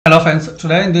Hello friends,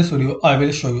 today in this video I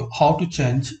will show you how to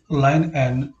change line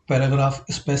and paragraph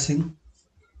spacing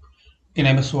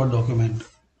in MS Word document.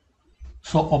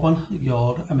 So open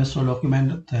your MS Word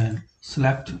document, then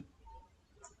select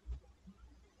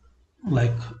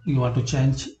like you want to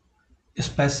change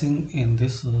spacing in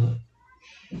this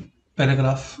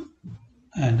paragraph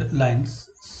and lines.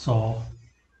 So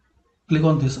click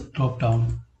on this drop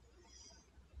down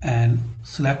and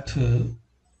select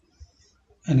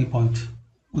any point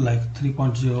like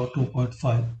 3.0,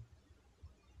 2.5.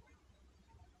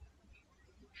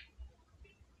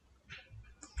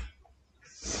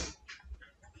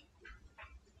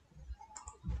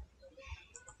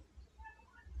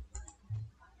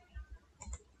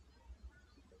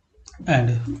 And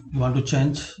you want to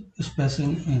change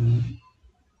spacing in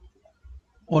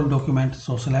all documents,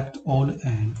 so select all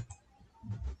and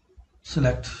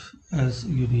select as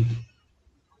you need.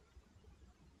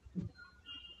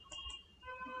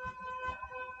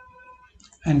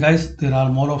 And guys, there are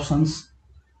more options,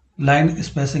 line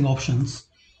spacing options,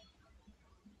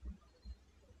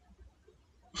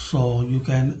 so you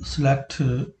can select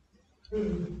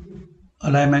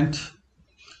alignment,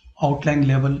 outline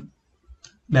label,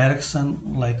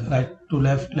 direction like right to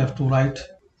left, left to right,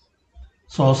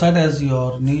 so set as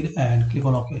your need and click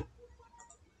on OK.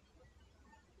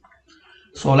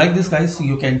 So like this guys,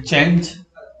 you can change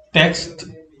text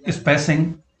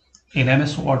spacing in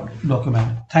MS Word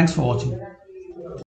document. Thanks for watching.